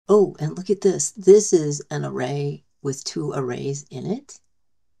Oh, and look at this. This is an array with two arrays in it.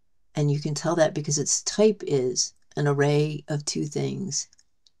 And you can tell that because its type is an array of two things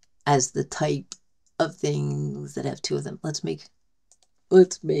as the type of things that have two of them. Let's make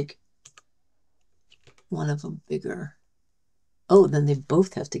one of them bigger. Oh, then they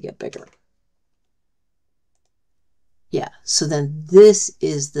both have to get bigger. Yeah, so then this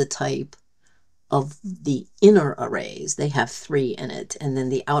is the type of the inner arrays. They have 3 in it, and then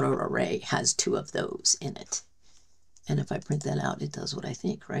the outer array has 2 of those in it. And if I print that out, it does what I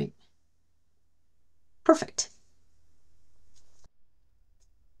think, right? Perfect.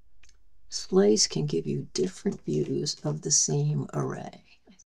 Slice can give you different views of the same array.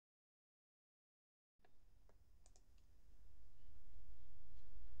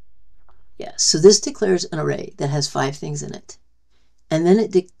 Yeah, so this declares an array that has 5 things in it. And then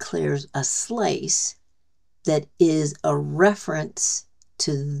it declares a slice that is a reference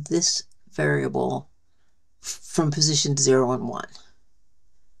to this variable from position 0 and 1.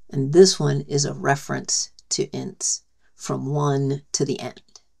 And this one is a reference to ints from 1 to the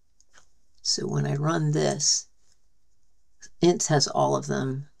end. So when I run this, ints has all of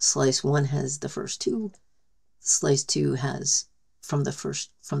them. Slice 1 has the first 2. Slice 2 has from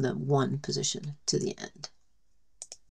the 1 position to the end.